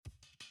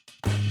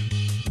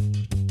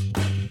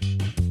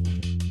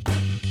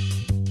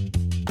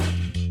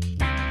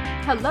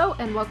Hello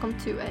and welcome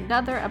to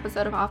another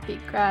episode of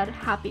Offbeat Grad.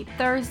 Happy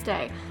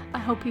Thursday. I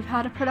hope you've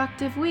had a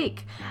productive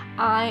week.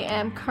 I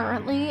am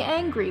currently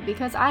angry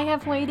because I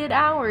have waited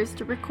hours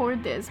to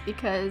record this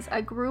because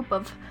a group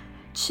of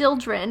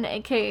children,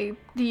 aka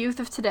the youth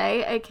of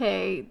today,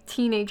 aka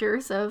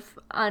teenagers of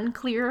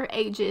unclear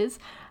ages,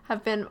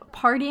 have been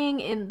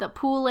partying in the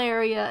pool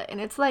area, and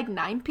it's like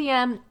 9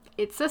 p.m.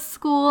 It's a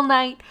school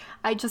night.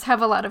 I just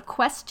have a lot of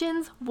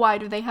questions. Why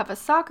do they have a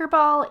soccer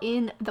ball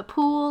in the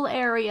pool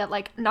area?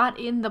 Like, not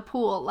in the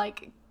pool,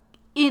 like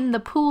in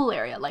the pool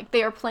area. Like,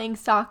 they are playing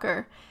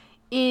soccer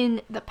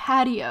in the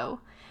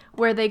patio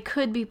where they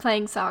could be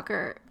playing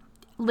soccer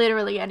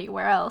literally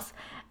anywhere else.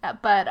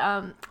 But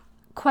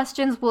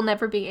questions will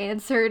never be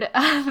answered.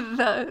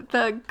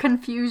 The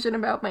confusion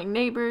about my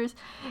neighbors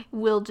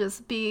will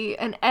just be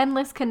an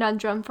endless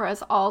conundrum for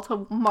us all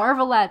to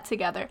marvel at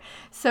together.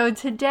 So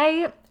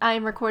today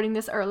I'm recording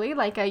this early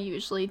like I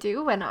usually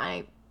do when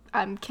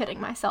I'm kidding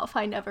myself.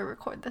 I never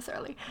record this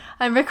early.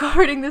 I'm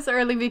recording this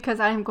early because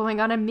I'm going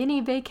on a mini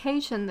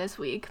vacation this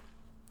week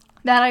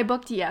that I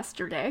booked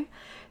yesterday.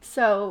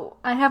 So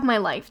I have my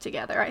life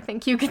together, I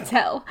think you can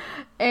tell.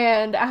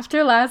 And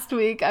after last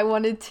week, I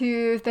wanted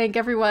to thank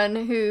everyone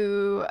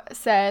who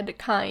said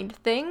kind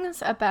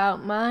things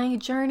about my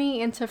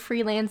journey into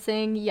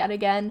freelancing yet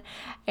again,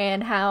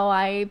 and how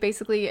I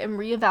basically am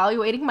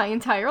reevaluating my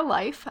entire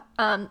life,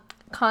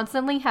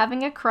 constantly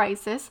having a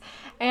crisis,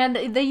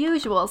 and the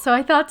usual. So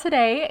I thought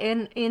today,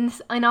 in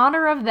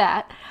honor of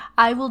that,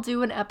 I will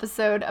do an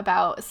episode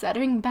about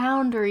setting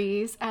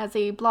boundaries as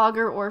a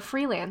blogger or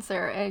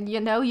freelancer. And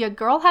you know, your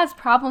girl has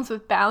problems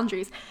with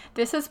boundaries.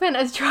 This has been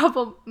a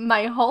trouble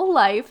my whole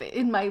life,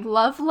 in my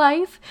love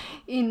life,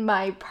 in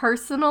my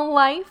personal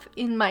life,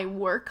 in my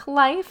work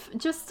life,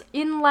 just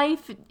in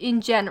life in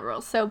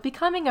general. So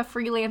becoming a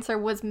freelancer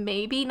was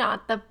maybe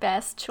not the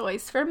best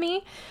choice for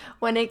me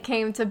when it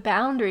came to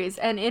boundaries.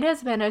 And it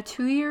has been a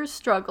 2-year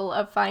struggle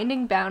of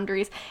finding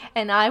boundaries,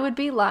 and I would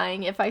be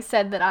lying if I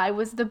said that I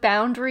was the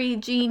boundary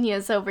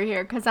genius over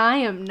here, because I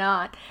am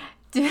not.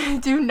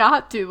 Do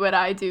not do what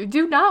I do.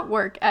 Do not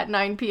work at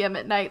 9 p.m.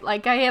 at night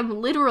like I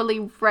am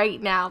literally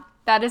right now.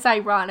 That is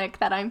ironic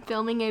that I'm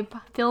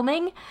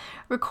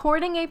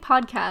recording a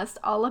podcast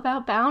all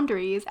about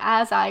boundaries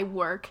as I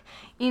work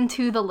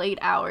into the late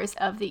hours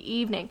of the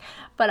evening.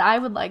 But I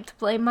would like to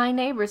blame my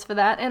neighbors for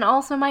that, and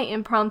also my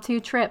impromptu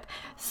trip.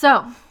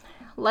 So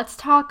let's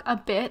talk a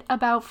bit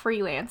about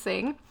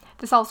freelancing.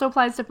 This also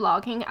applies to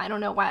blogging. I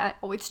don't know why I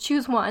always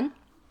choose one.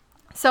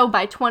 So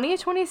by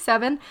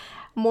 2027,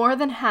 more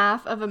than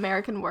half of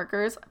American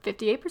workers,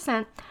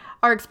 58%,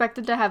 are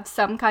expected to have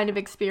some kind of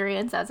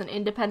experience as an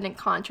independent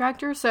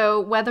contractor.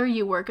 So whether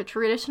you work a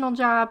traditional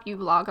job, you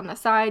blog on the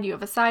side, you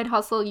have a side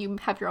hustle, you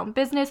have your own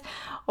business,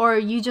 or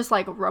you just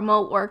like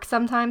remote work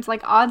sometimes,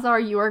 like odds are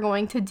you are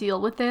going to deal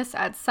with this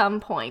at some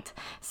point.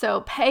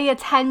 So pay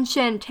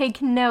attention,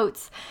 take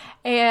notes.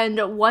 And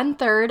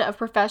 1/3 of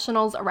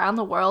professionals around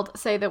the world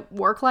say that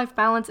work-life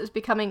balance is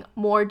becoming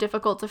more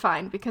difficult to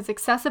find because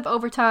excessive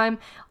overtime,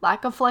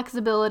 lack of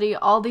flexibility,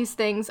 all these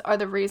things are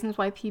the reasons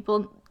why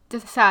people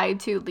decide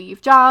to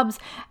leave jobs.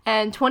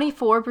 And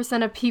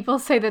 24% of people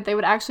say that they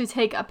would actually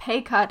take a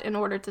pay cut in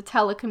order to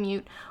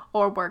telecommute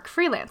or work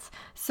freelance.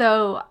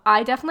 So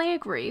I definitely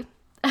agree.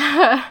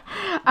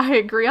 I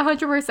agree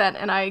 100%,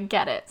 and I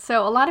get it.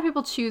 So a lot of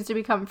people choose to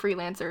become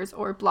freelancers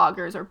or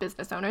bloggers or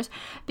business owners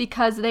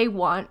because they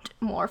want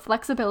more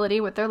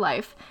flexibility with their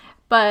life.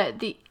 But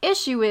the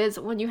issue is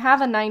when you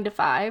have a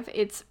 9-to-5,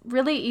 it's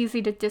really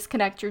easy to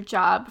disconnect your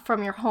job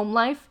from your home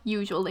life,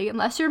 usually,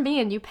 unless you're me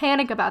and you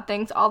panic about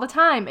things all the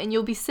time. And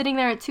you'll be sitting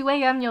there at 2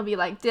 a.m. You'll be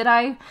like, did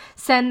I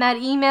send that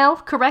email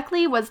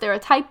correctly? Was there a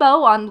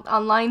typo on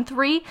line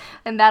 3?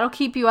 And that'll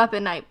keep you up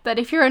at night. But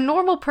if you're a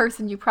normal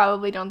person, you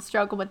probably don't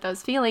struggle with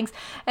those feelings.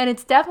 And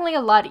it's definitely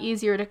a lot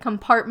easier to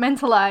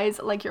compartmentalize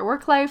like your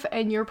work life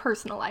and your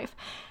personal life.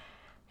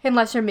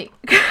 Unless you're me,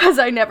 because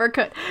I never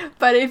could.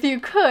 But if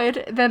you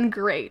could, then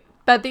great.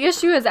 But the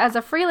issue is, as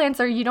a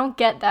freelancer, you don't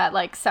get that,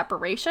 like,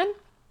 separation.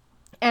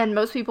 And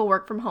most people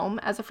work from home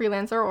as a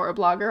freelancer or a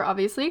blogger,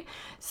 obviously.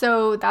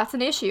 So that's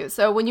an issue.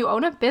 So when you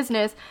own a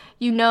business,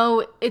 you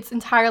know it's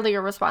entirely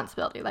your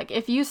responsibility. Like,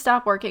 if you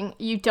stop working,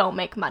 you don't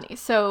make money.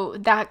 So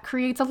that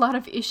creates a lot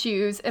of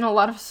issues and a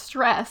lot of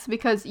stress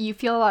because you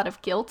feel a lot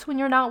of guilt when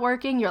you're not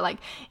working. You're like,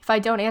 if I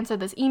don't answer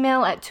this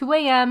email at 2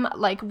 a.m.,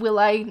 like, will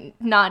I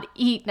not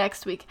eat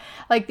next week?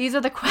 Like, these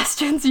are the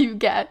questions you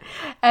get.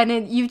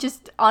 And you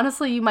just,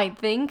 honestly, you might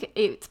think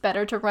it's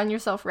better to run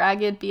yourself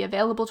ragged, be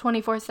available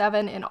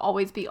 24/7, and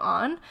always be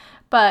on.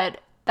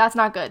 But that's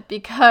not good,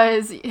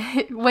 because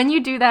when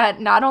you do that,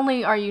 not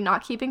only are you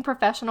not keeping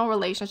professional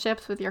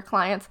relationships with your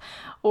clients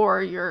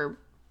or your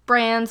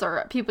brands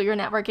or people you're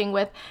networking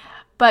with,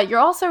 but you're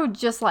also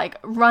just like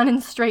running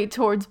straight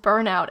towards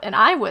burnout. And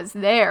I was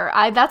there.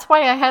 That's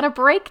why I had a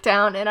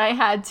breakdown and I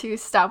had to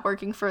stop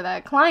working for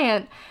that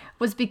client,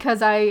 was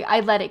because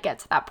I let it get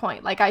to that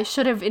point. Like, I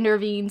should have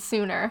intervened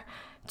sooner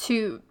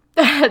to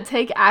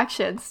take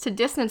actions to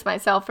distance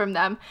myself from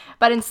them,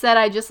 but instead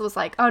I just was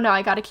like, oh no,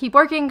 I gotta keep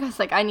working because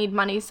like I need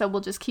money, so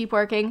we'll just keep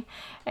working.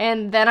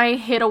 And then I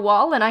hit a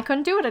wall and I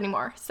couldn't do it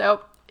anymore.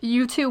 So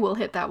you too will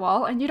hit that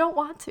wall, and you don't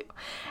want to.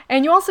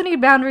 And you also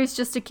need boundaries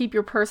just to keep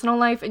your personal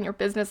life and your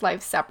business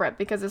life separate,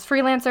 because as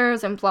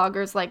freelancers and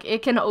bloggers, like,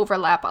 it can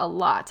overlap a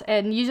lot,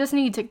 and you just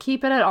need to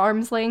keep it at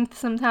arm's length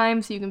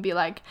sometimes. You can be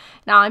like,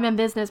 now I'm in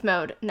business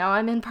mode, now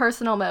I'm in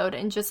personal mode,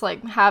 and just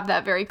like have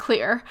that very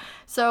clear.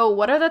 So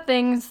what are the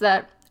things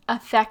that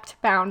affect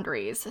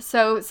boundaries?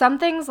 So some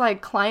things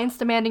like clients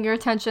demanding your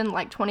attention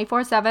like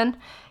 24/7,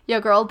 your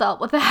girl dealt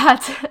with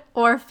that,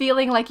 or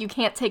feeling like you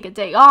can't take a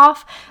day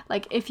off.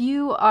 Like if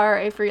you are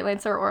a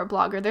freelancer or a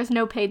blogger, there's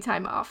no paid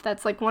time off.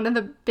 That's like one of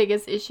the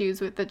biggest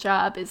issues with the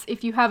job, is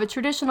if you have a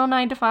traditional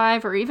 9 to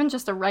 5 or even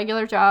just a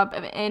regular job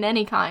in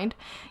any kind,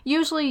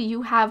 usually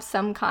you have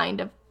some kind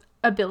of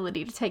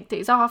ability to take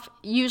days off.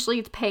 Usually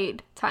it's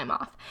paid time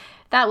off.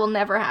 That will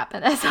never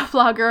happen as a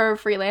blogger or a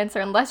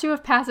freelancer unless you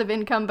have passive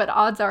income, but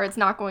odds are it's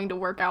not going to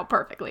work out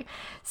perfectly.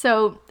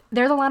 So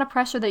there's a lot of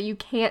pressure that you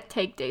can't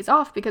take days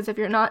off, because if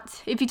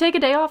you take a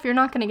day off, you're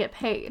not going to get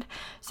paid.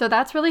 So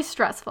that's really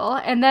stressful.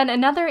 And then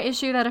another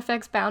issue that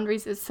affects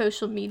boundaries is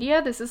social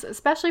media. This is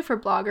especially for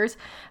bloggers,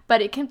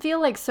 but it can feel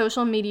like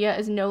social media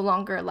is no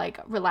longer like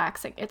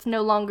relaxing. It's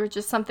no longer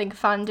just something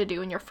fun to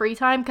do in your free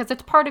time, because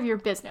it's part of your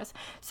business.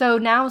 So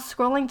now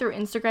scrolling through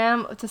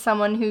Instagram to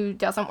someone who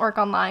doesn't work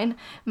online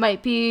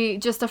might be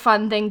just a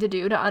fun thing to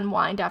do to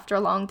unwind after a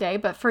long day.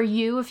 But for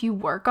you, if you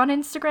work on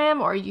Instagram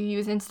or you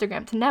use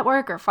Instagram to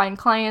network or find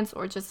clients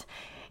or just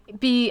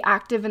be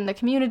active in the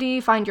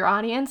community, find your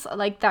audience,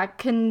 like that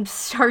can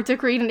start to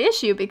create an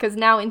issue, because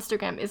now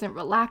Instagram isn't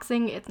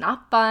relaxing, it's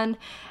not fun,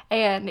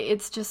 and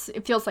it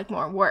feels like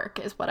more work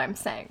is what I'm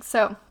saying.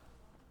 So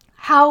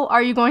how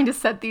are you going to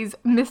set these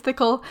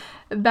mystical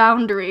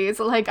boundaries?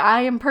 Like,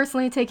 I am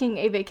personally taking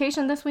a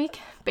vacation this week,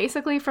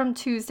 basically from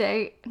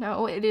Tuesday.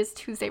 No, it is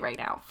Tuesday right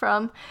now.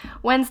 From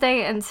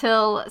Wednesday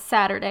until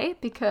Saturday,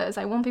 because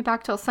I won't be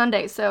back till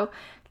Sunday. So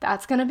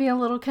that's going to be a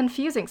little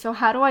confusing. So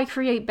how do I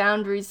create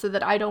boundaries so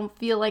that I don't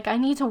feel like I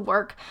need to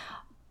work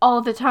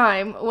all the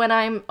time when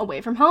I'm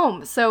away from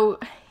home? So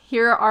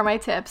here are my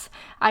tips.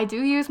 I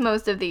do use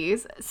most of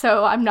these,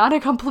 so I'm not a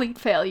complete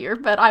failure,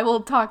 but I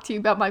will talk to you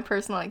about my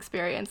personal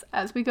experience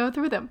as we go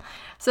through them.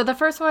 So the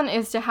first one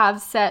is to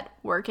have set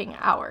working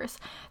hours.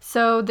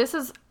 So this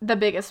is the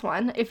biggest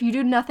one. If you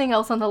do nothing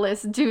else on the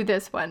list, do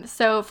this one.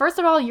 So first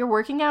of all, your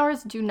working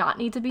hours do not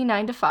need to be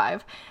 9 to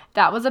 5.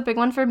 That was a big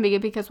one for me,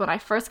 because when I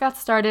first got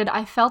started,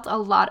 I felt a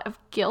lot of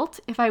guilt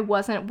if I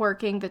wasn't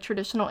working the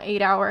traditional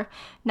 8-hour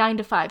 9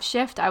 to 5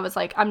 shift. I was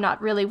like, I'm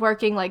not really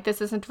working, like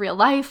this isn't real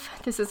life,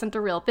 this isn't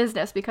a real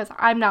business, because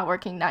I'm not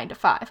working 9 to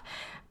 5.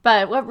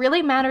 But what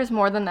really matters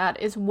more than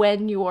that is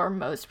when you're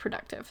most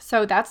productive.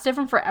 So that's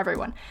different for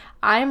everyone.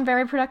 I'm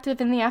very productive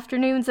in the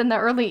afternoons and the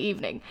early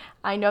evening.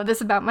 I know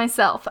this about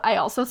myself. I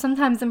also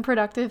sometimes am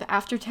productive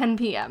after 10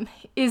 p.m.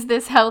 Is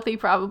this healthy?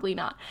 Probably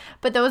not.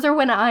 But those are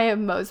when I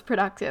am most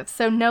productive.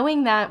 So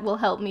knowing that will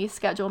help me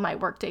schedule my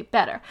workday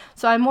better.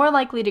 So I'm more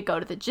likely to go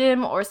to the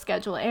gym or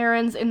schedule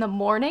errands in the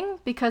morning,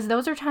 because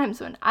those are times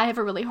when I have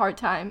a really hard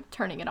time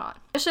turning it on.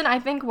 I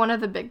think one of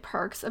the big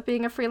perks of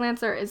being a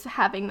freelancer is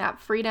having that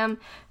freedom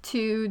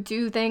to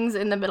do things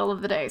in the middle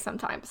of the day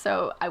sometimes.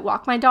 So I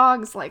walk my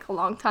dogs like a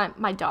long time.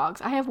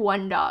 I have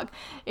one dog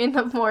in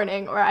the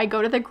morning, or I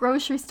go to the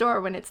grocery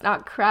store when it's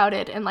not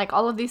crowded, and like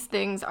all of these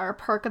things are a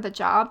perk of the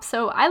job.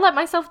 So I let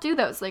myself do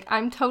those. Like,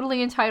 I'm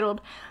totally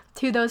entitled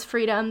to those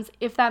freedoms.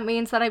 If that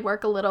means that I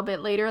work a little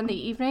bit later in the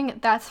evening,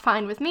 that's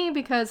fine with me,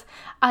 because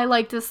I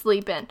like to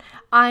sleep in.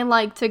 I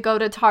like to go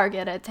to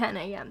Target at 10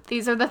 a.m.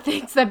 These are the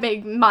things that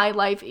make my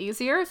life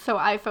easier, so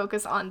I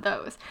focus on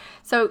those.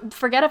 So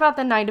forget about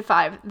the 9 to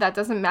 5. That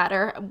doesn't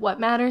matter. What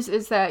matters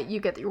is that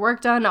you get your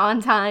work done on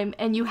time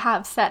and you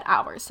have set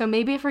hours. So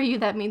maybe for you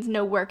that means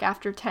no work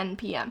after 10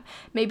 p.m.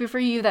 Maybe for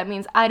you that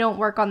means I don't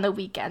work on the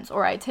weekends,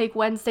 or I take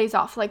Wednesdays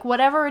off. Like,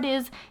 whatever it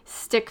is,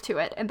 stick to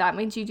it. And that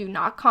means you do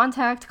not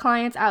contact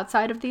clients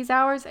outside of these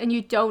hours, and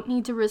you don't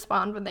need to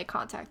respond when they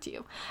contact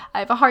you. I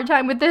have a hard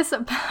time with this,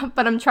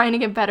 but I'm trying to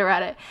get better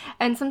at it.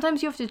 And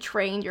sometimes you have to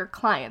train your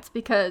clients,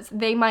 because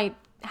they might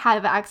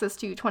have access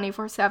to you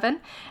 24/7,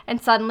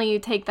 and suddenly you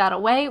take that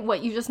away.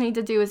 What you just need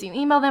to do is you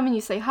email them and you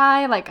say,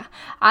 hi, like,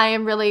 I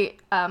am really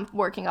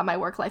working on my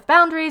work-life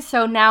boundaries,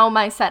 so now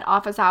my set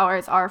office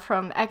hours are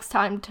from X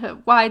time to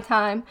Y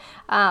time.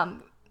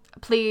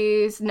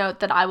 Please note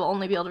that I will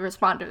only be able to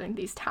respond during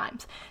these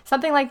times.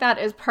 Something like that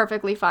is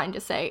perfectly fine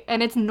to say,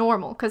 and it's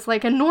normal, because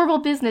like a normal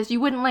business,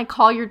 you wouldn't like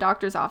call your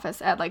doctor's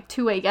office at like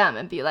 2 a.m.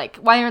 and be like,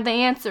 why aren't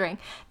they answering?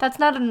 That's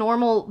not a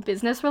normal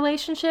business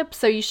relationship,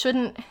 so you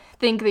shouldn't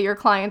think that your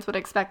clients would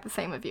expect the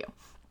same of you.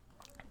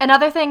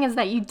 Another thing is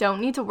that you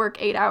don't need to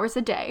work 8 hours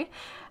a day.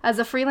 As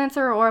a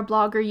freelancer or a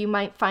blogger, you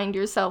might find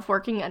yourself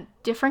working a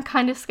different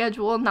kind of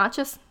schedule, not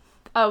just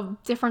a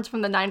difference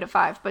from the 9 to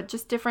 5, but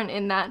just different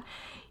in that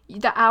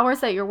the hours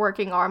that you're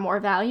working are more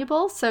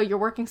valuable, so you're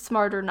working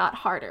smarter, not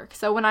harder.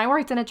 So when I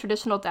worked in a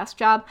traditional desk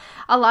job,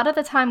 a lot of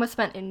the time was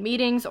spent in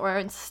meetings or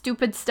in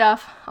stupid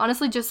stuff,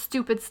 honestly just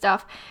stupid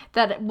stuff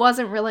that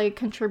wasn't really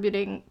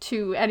contributing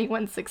to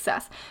anyone's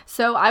success.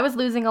 So I was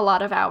losing a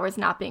lot of hours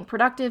not being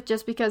productive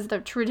just because the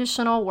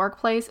traditional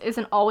workplace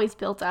isn't always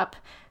built up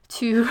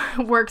to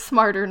work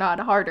smarter, not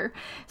harder.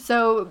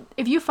 So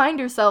if you find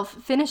yourself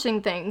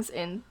finishing things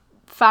in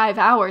 5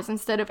 hours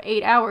instead of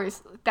 8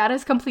 hours, that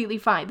is completely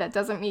fine. That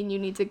doesn't mean you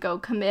need to go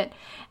commit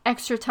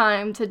extra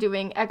time to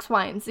doing X,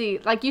 Y, and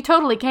Z. Like, you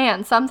totally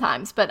can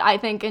sometimes, but I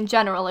think in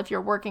general, if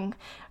you're working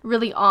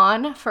really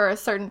on for a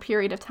certain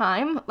period of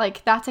time,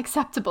 like, that's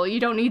acceptable. You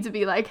don't need to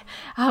be like,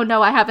 oh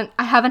no, I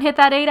haven't hit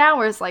that 8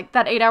 hours. Like,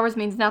 that 8 hours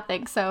means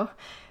nothing. So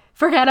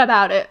forget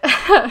about it.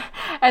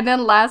 And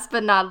then last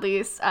but not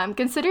least,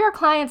 consider your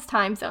client's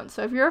time zone.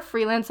 So if you're a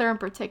freelancer in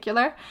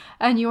particular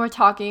and you are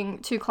talking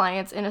to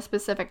clients in a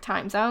specific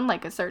time zone,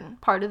 like a certain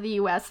part of the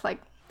US,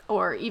 like,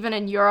 or even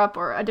in Europe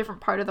or a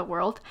different part of the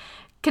world,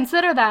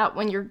 consider that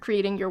when you're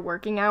creating your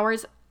working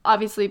hours.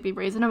 Obviously be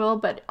reasonable,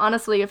 but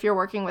honestly, if you're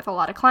working with a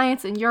lot of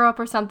clients in Europe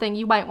or something,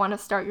 you might want to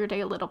start your day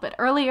a little bit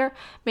earlier,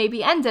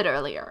 maybe end it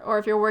earlier. Or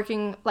if you're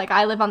working, like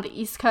I live on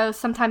the East Coast,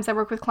 sometimes I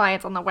work with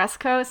clients on the West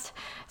Coast.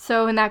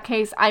 So in that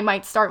case, I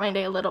might start my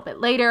day a little bit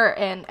later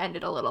and end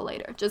it a little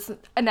later. Just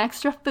an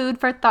extra food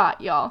for thought,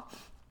 y'all.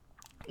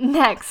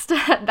 Next,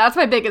 that's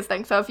my biggest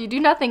thing. So if you do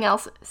nothing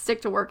else,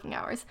 stick to working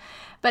hours.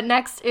 But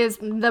next is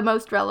the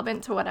most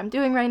relevant to what I'm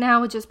doing right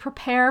now, which is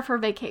prepare for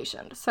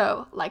vacation.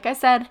 So like I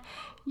said,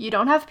 you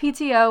don't have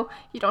PTO,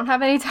 you don't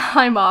have any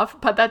time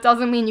off, but that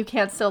doesn't mean you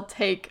can't still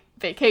take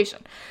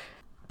vacation.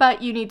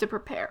 But you need to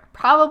prepare,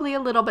 probably a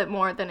little bit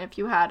more than if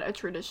you had a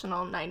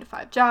traditional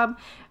 9-to-5 job,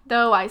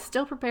 though I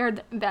still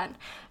prepared then.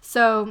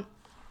 So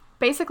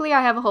basically,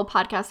 I have a whole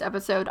podcast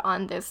episode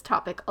on this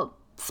topic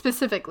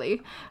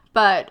specifically,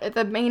 but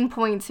the main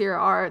points here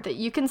are that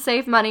you can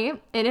save money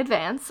in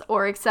advance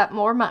or accept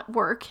more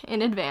work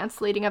in advance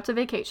leading up to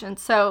vacation.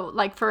 So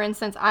like, for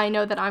instance, I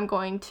know that I'm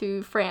going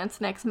to France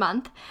next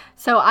month,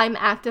 so I'm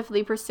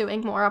actively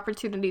pursuing more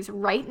opportunities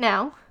right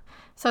now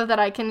so that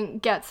I can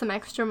get some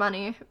extra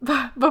money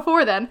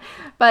before then.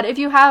 But if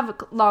you have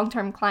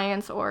long-term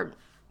clients or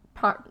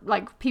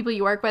like people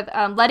you work with,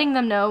 letting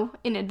them know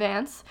in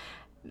advance,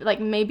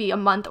 like maybe a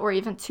month or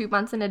even 2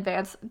 months in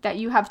advance, that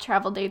you have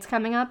travel dates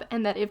coming up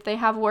and that if they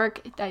have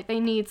work that they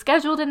need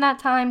scheduled in that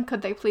time,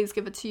 could they please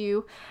give it to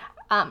you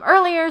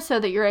earlier so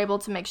that you're able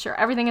to make sure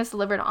everything is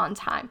delivered on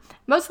time.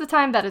 Most of the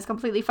time that is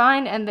completely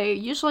fine, and they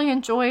usually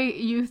enjoy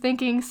you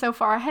thinking so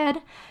far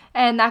ahead,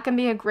 and that can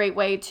be a great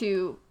way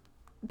to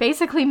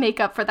basically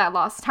make up for that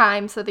lost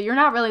time so that you're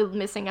not really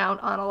missing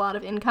out on a lot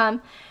of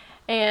income.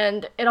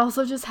 And it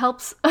also just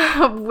helps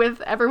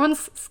with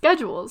everyone's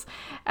schedules.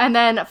 And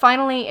then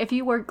finally, if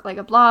you work like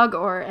a blog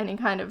or any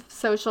kind of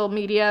social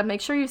media,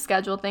 make sure you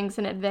schedule things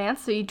in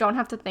advance so you don't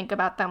have to think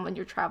about them when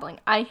you're traveling.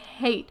 I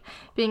hate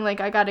being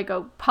like, I gotta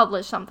go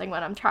publish something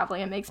when I'm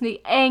traveling. It makes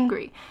me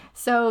angry.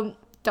 So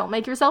don't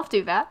make yourself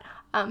do that.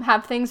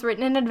 Have things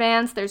written in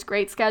advance. There's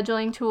great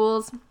scheduling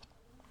tools.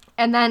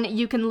 And then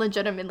you can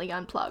legitimately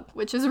unplug,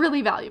 which is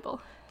really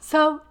valuable.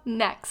 So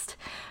next.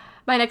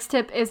 My next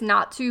tip is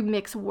not to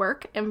mix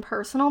work and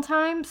personal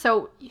time.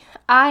 So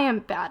I am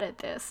bad at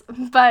this,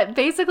 but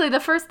basically the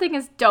first thing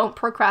is don't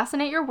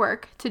procrastinate your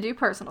work to do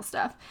personal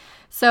stuff.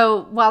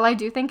 So while I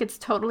do think it's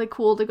totally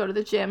cool to go to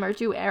the gym or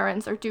do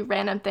errands or do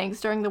random things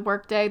during the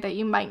workday that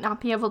you might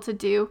not be able to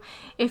do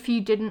if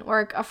you didn't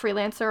work a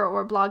freelancer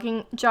or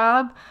blogging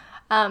job,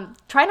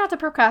 try not to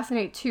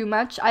procrastinate too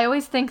much. I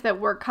always think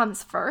that work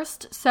comes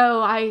first,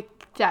 so I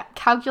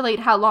calculate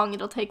how long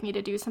it'll take me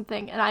to do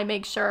something, and I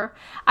make sure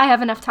I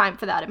have enough time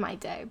for that in my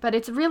day. But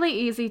it's really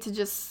easy to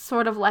just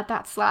sort of let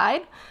that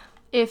slide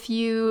if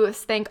you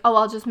think, oh,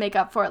 I'll just make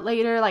up for it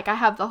later, like I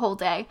have the whole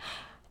day.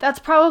 That's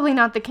probably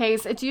not the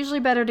case. It's usually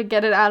better to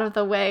get it out of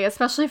the way,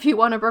 especially if you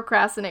want to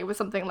procrastinate with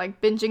something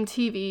like binging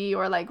TV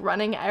or like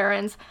running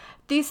errands.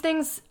 These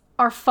things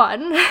are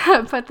fun,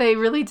 but they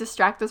really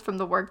distract us from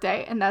the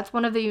workday, and that's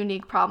one of the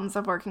unique problems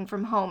of working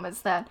from home,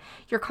 is that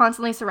you're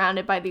constantly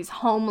surrounded by these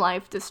home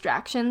life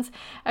distractions,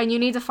 and you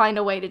need to find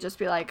a way to just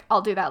be like,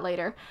 I'll do that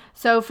later.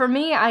 So for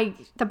me,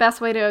 the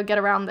best way to get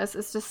around this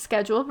is to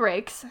schedule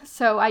breaks.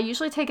 So I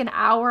usually take an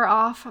hour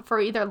off for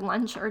either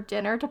lunch or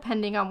dinner,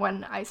 depending on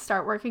when I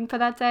start working for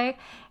that day,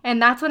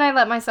 and that's when I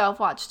let myself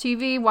watch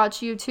TV, watch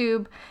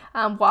YouTube,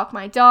 walk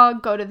my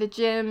dog, go to the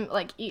gym,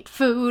 like eat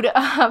food.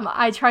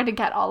 I try to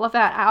get all of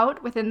that out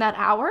within that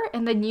hour,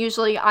 and then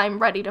usually I'm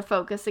ready to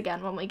focus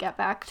again when we get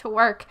back to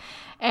work,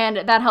 and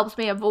that helps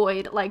me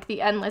avoid like the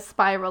endless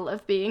spiral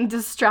of being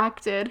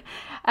distracted.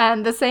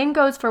 And the same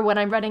goes for when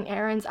I'm running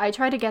errands. I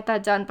try to get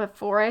that done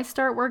before I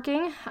start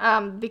working,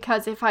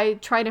 because if I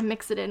try to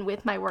mix it in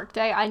with my work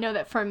day, I know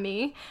that for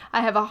me,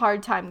 I have a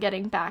hard time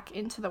getting back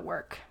into the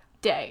work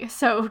day.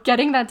 So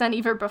getting that done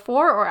either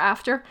before or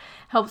after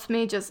helps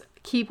me just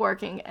keep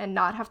working and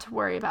not have to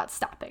worry about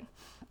stopping.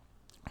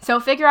 So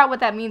figure out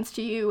what that means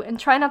to you and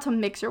try not to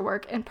mix your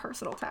work and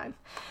personal time.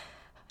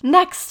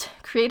 Next,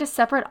 create a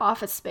separate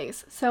office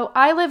space. So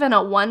I live in a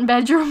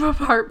 1-bedroom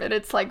apartment.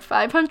 It's like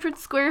 500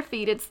 square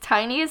feet. It's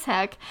tiny as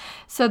heck.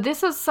 So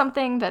this is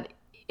something that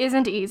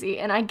isn't easy,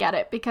 and I get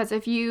it, because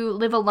if you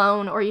live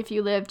alone, or if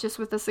you live just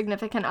with a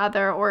significant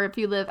other, or if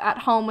you live at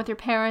home with your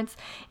parents,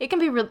 it can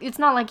be it's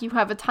not like you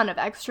have a ton of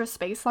extra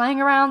space lying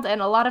around. And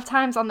a lot of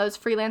times on those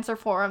freelancer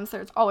forums,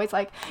 there's always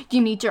like,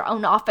 you need your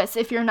own office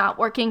if you're not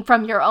working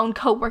from your own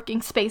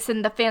co-working space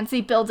in the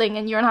fancy building,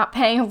 and you're not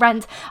paying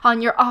rent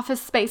on your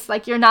office space,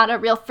 like you're not a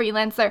real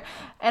freelancer.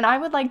 And I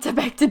would like to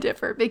beg to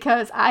differ,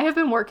 because I have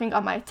been working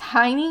on my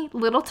tiny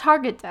little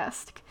Target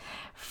desk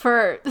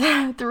for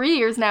 3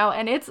 years now,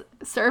 and it's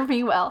served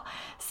me well.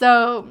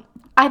 So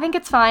I think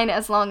it's fine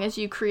as long as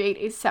you create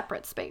a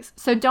separate space.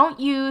 So don't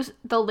use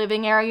the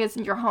living areas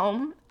in your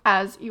home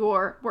as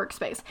your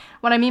workspace.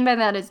 What I mean by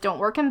that is, don't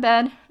work in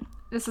bed.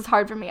 This is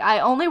hard for me. I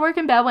only work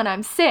in bed when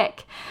I'm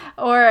sick,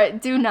 or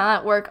do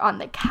not work on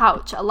the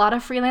couch. A lot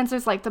of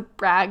freelancers like to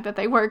brag that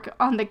they work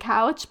on the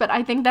couch, but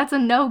I think that's a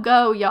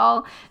no-go,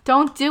 y'all.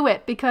 Don't do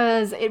it,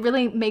 because it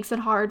really makes it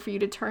hard for you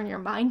to turn your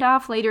mind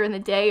off later in the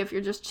day if you're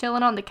just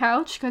chilling on the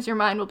couch, because your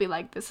mind will be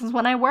like, this is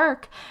when I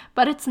work,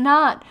 but it's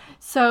not.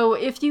 So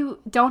if you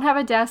don't have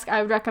a desk,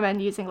 I would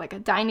recommend using like a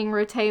dining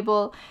room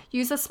table.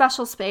 Use a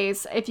special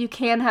space. If you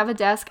can have a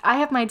desk, I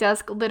have my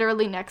desk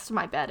literally next to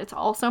my bed. It's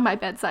also my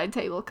bedside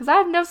table, because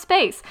I have no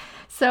space.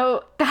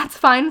 So that's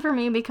fine for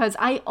me, because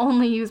I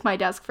only use my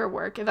desk for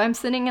work. If I'm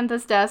sitting at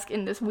this desk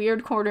in this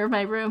weird corner of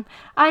my room,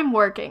 I'm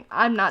working.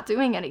 I'm not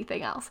doing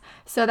anything else.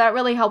 So that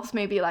really helps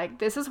me be like,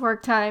 this is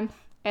work time.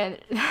 And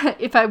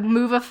if I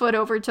move a foot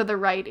over to the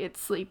right,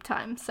 it's sleep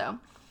time. So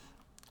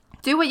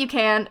do what you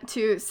can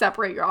to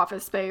separate your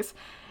office space.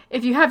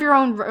 If you have your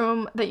own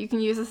room that you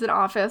can use as an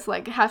office,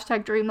 like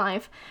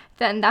 #DreamLife,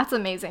 then that's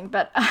amazing.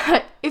 But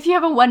if you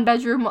have a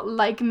 1-bedroom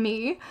like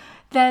me,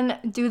 then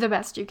do the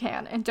best you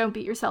can and don't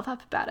beat yourself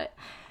up about it.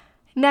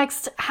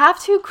 Next,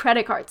 have 2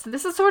 credit cards.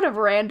 This is sort of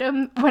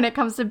random when it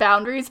comes to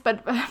boundaries,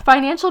 but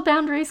financial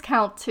boundaries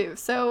count too.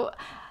 So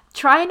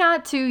try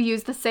not to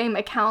use the same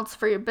accounts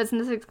for your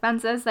business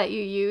expenses that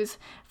you use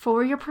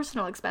for your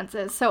personal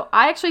expenses. So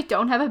I actually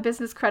don't have a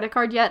business credit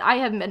card yet. I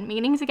have been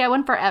meaning to get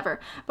one forever.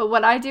 But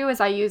what I do is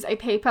I use a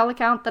PayPal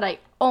account that I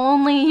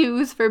only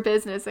use for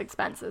business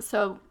expenses.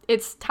 So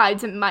it's tied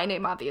to my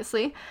name,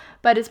 obviously,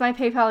 but it's my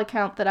PayPal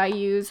account that I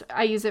use.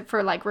 I use it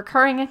for like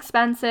recurring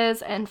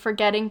expenses and for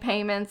getting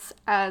payments.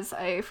 As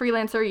a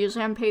freelancer,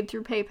 usually I'm paid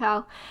through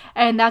PayPal.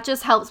 And that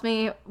just helps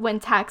me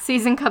when tax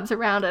season comes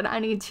around and I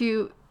need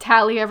to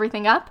tally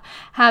everything up.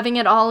 Having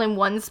it all in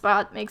one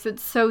spot makes it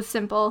so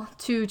simple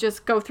to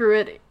just go through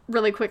it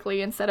really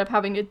quickly instead of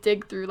having to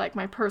dig through like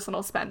my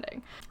personal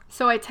spending.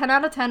 So I 10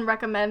 out of 10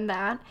 recommend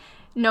that.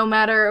 No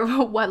matter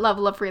what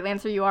level of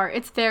freelancer you are,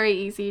 it's very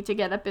easy to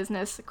get a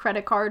business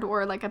credit card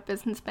or like a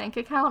business bank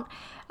account,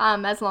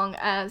 as long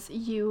as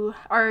you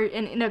are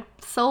in a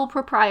sole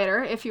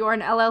proprietor. If you are an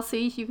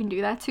LLC, you can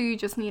do that too. You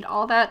just need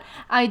all that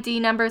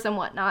ID numbers and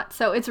whatnot.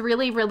 So it's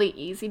really, really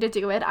easy to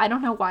do it. I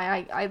don't know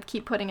why I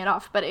keep putting it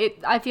off, but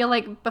I feel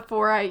like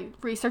before I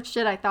researched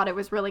it, I thought it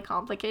was really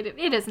complicated.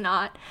 It is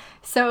not.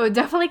 So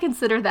definitely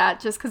consider that,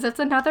 just because it's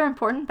another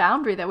important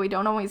boundary that we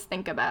don't always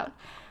think about.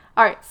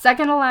 All right,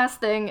 second to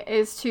last thing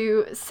is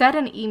to set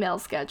an email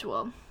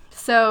schedule.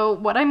 So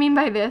what I mean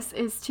by this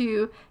is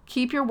to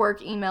keep your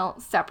work email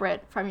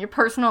separate from your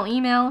personal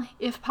email,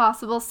 if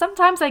possible.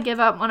 Sometimes I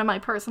give out one of my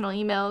personal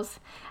emails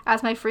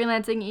as my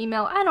freelancing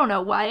email. I don't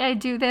know why I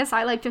do this.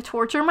 I like to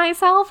torture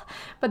myself,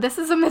 but this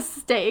is a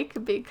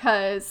mistake,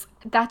 because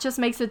that just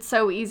makes it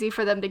so easy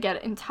for them to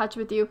get in touch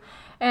with you.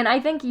 And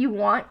I think you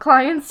want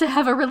clients to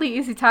have a really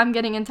easy time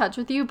getting in touch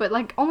with you, but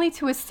like only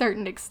to a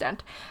certain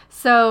extent.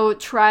 So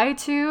try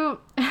to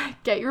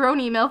get your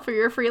own email for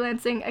your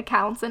freelancing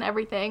accounts and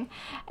everything,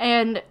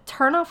 and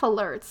turn off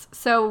alerts.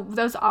 So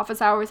those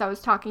office hours I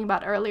was talking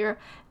about earlier,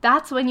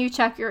 that's when you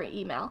check your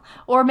email.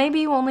 Or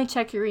maybe you only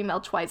check your email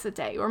twice a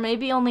day, or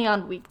maybe only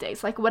on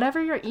weekdays. Like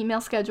whatever your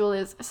email schedule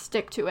is,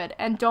 stick to it,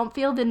 and don't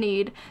feel the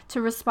need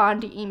to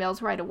respond to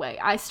emails right away.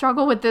 I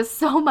struggle with this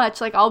so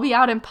much. Like I'll be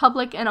out in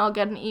public and I'll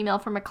get an email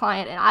from a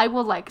client and I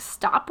will like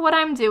stop what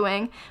I'm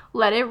doing,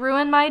 let it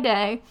ruin my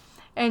day,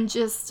 and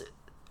just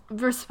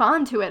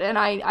respond to it. And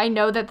I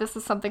know that this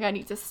is something I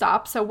need to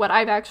stop. So what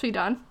I've actually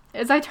done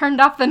is I turned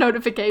off the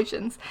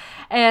notifications,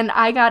 and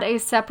I got a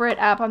separate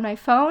app on my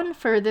phone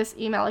for this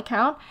email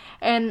account,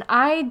 and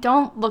I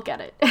don't look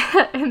at it.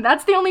 And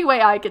that's the only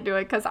way I can do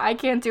it, because I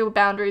can't do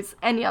boundaries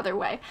any other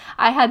way.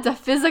 I had to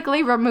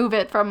physically remove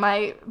it from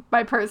my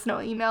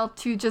personal email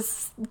to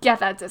just get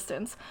that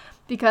distance,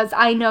 because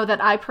I know that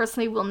I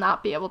personally will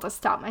not be able to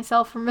stop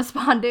myself from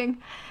responding.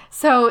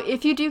 So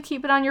if you do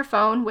keep it on your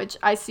phone, which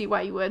I see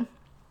why you would,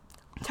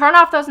 turn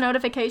off those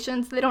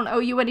notifications. They don't owe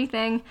you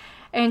anything.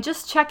 And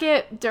just check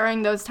it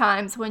during those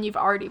times when you've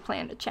already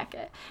planned to check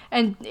it.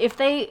 And if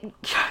they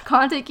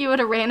contact you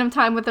at a random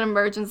time with an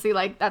emergency,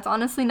 like, that's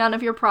honestly none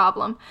of your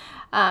problem.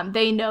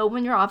 They know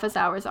when your office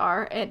hours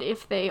are, and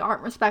if they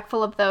aren't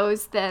respectful of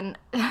those, then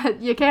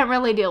you can't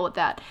really deal with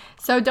that.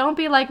 So don't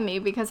be like me,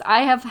 because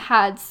I have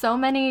had so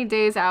many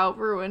days out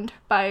ruined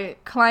by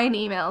client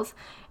emails,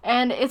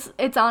 and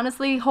it's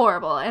honestly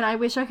horrible, and I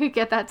wish I could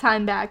get that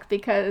time back,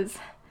 because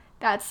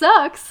that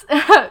sucks.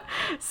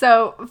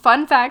 So,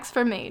 fun facts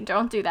for me.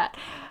 Don't do that.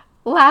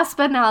 Last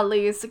but not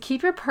least,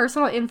 keep your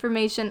personal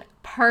information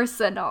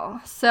personal.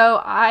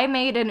 So, I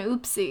made an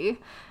oopsie.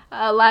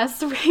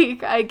 Last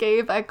week, I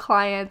gave a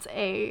client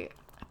a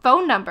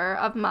phone number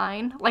of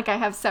mine. Like, I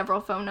have several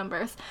phone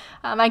numbers.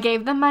 I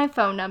gave them my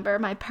phone number,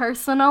 my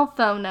personal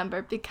phone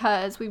number,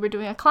 because we were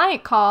doing a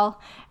client call,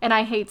 and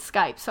I hate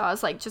Skype. So, I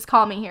was like, just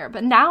call me here.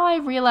 But now I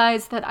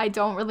realize that I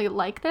don't really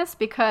like this,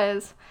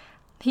 because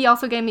he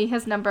also gave me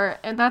his number,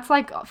 and that's,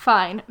 like,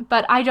 fine,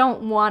 but I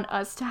don't want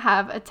us to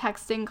have a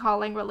texting,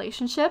 calling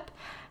relationship,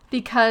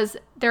 because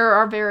there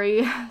are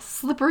very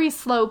slippery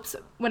slopes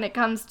when it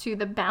comes to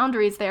the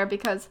boundaries there,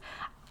 because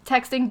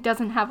texting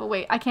doesn't have a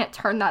way. I can't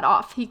turn that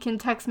off. He can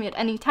text me at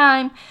any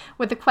time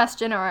with a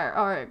question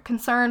or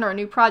concern or a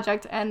new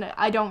project, and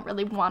I don't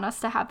really want us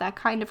to have that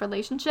kind of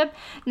relationship.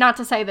 Not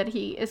to say that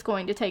he is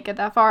going to take it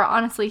that far.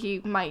 Honestly,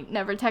 he might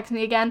never text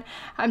me again.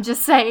 I'm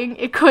just saying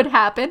it could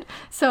happen.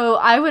 So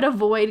I would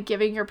avoid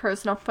giving your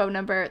personal phone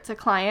number to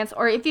clients,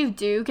 or if you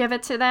do give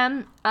it to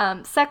them,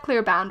 set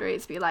clear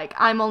boundaries. Be like,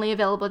 I'm only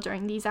available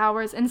during these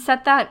hours, and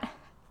set that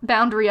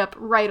boundary up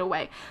right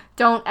away.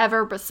 Don't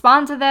ever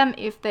respond to them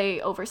if they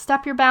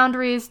overstep your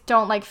boundaries.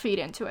 Don't, like, feed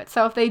into it.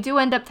 So if they do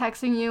end up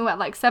texting you at,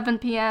 like, 7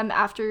 p.m.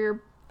 after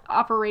your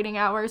operating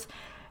hours,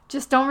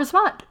 just don't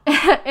respond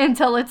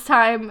until it's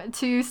time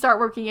to start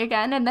working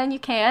again, and then you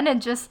can,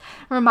 and just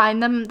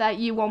remind them that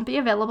you won't be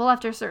available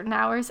after certain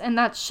hours, and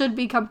that should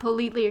be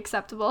completely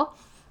acceptable.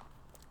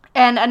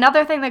 And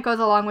another thing that goes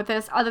along with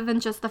this, other than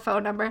just the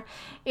phone number,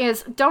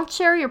 is don't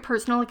share your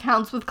personal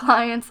accounts with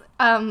clients.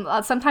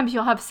 Sometimes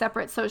you'll have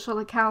separate social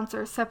accounts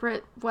or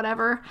separate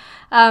whatever.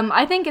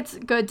 I think it's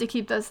good to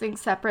keep those things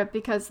separate,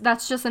 because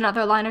that's just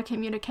another line of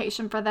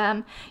communication for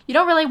them. You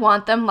don't really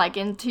want them, like,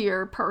 into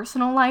your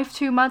personal life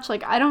too much.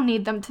 Like, I don't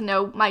need them to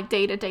know my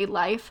day-to-day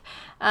life,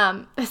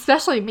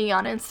 especially me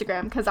on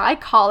Instagram, because I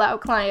call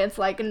out clients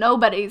like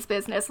nobody's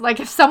business. Like,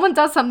 if someone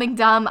does something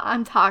dumb,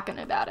 I'm talking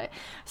about it.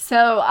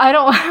 So I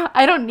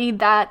don't need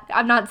that.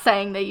 I'm not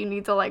saying that you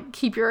need to, like,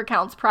 keep your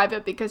accounts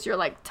private because you're,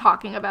 like,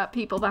 talking about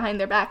people behind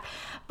their back.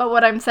 But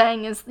what I'm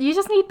saying is you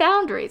just need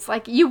boundaries.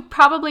 Like, you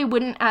probably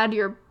wouldn't add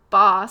your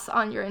boss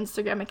on your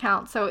Instagram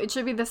account, so it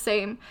should be the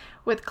same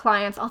with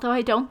clients, although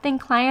I don't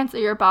think clients are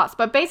your boss.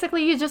 But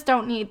basically, you just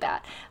don't need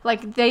that.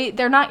 Like,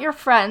 they're not your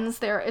friends.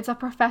 It's a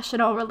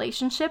professional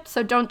relationship,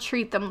 so don't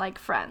treat them like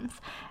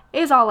friends,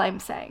 is all I'm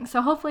saying.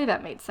 So hopefully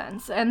that made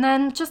sense. And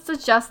then just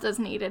adjust as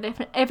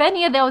needed. If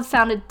any of those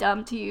sounded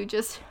dumb to you,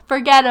 just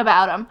forget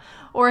about them,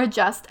 or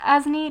adjust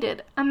as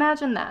needed.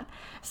 Imagine that.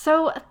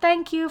 So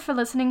thank you for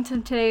listening to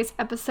today's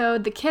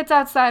episode. The kids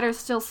outside are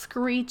still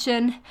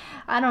screeching.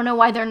 I don't know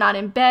why they're not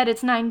in bed.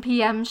 It's 9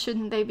 p.m.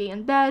 Shouldn't they be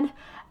in bed?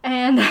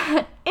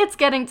 And it's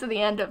getting to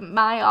the end of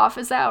my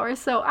office hours,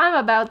 so I'm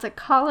about to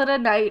call it a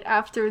night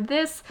after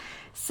this.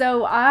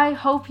 So I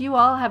hope you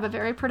all have a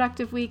very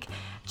productive week.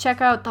 Check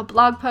out the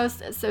blog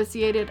post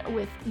associated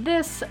with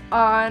this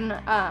on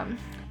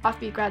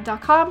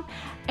offbeatgrad.com,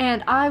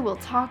 and I will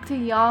talk to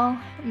y'all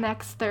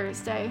next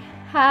Thursday.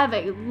 Have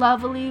a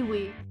lovely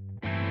week.